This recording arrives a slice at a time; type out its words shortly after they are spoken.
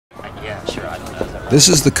This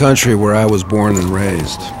is the country where I was born and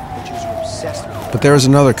raised. But there is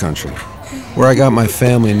another country where I got my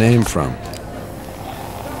family name from.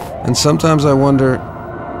 And sometimes I wonder,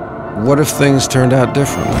 what if things turned out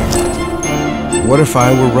differently? What if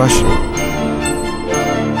I were Russian?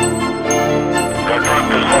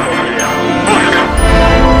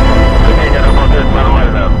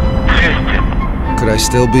 Could I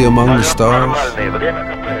still be among the stars?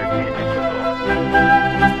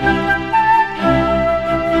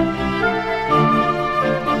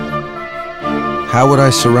 How would I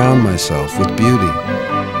surround myself with beauty?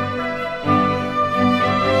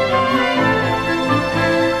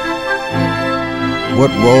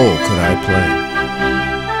 What role could I play?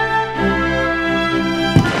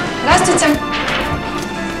 Здравствуйте.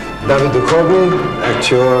 Девид Духовный,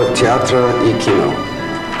 актер театра и кино.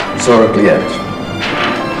 40 лет.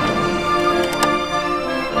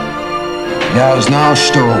 Я знал,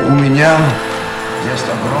 что у меня есть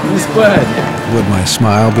огромный... Would my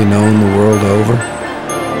smile be known the world over?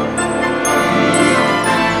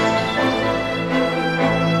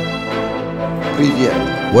 Привет.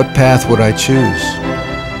 What path would I choose?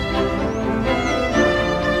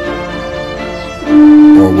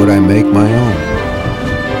 Or would I make my own?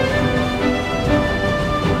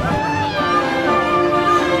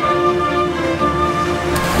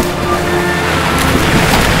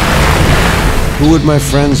 Who would my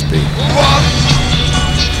friends be?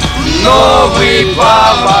 Новый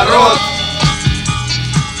поворот.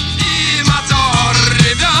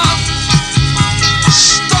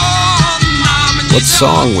 What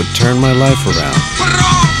song would turn my life around?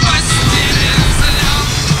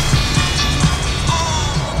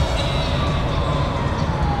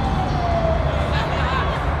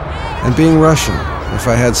 And being Russian, if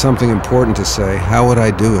I had something important to say, how would I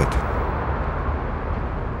do it?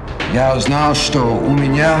 Я знал, что у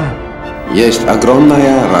меня есть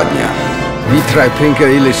огромная родня. Ни тропинка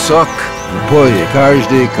или сок, в поле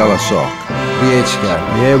каждый колосок. Речка,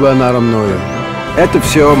 небо надо мною. Это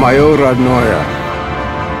все мое родное.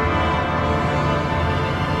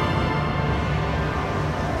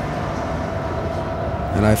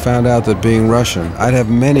 And I found out that being Russian, I'd have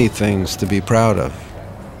many things to be proud of.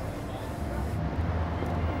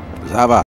 Zava.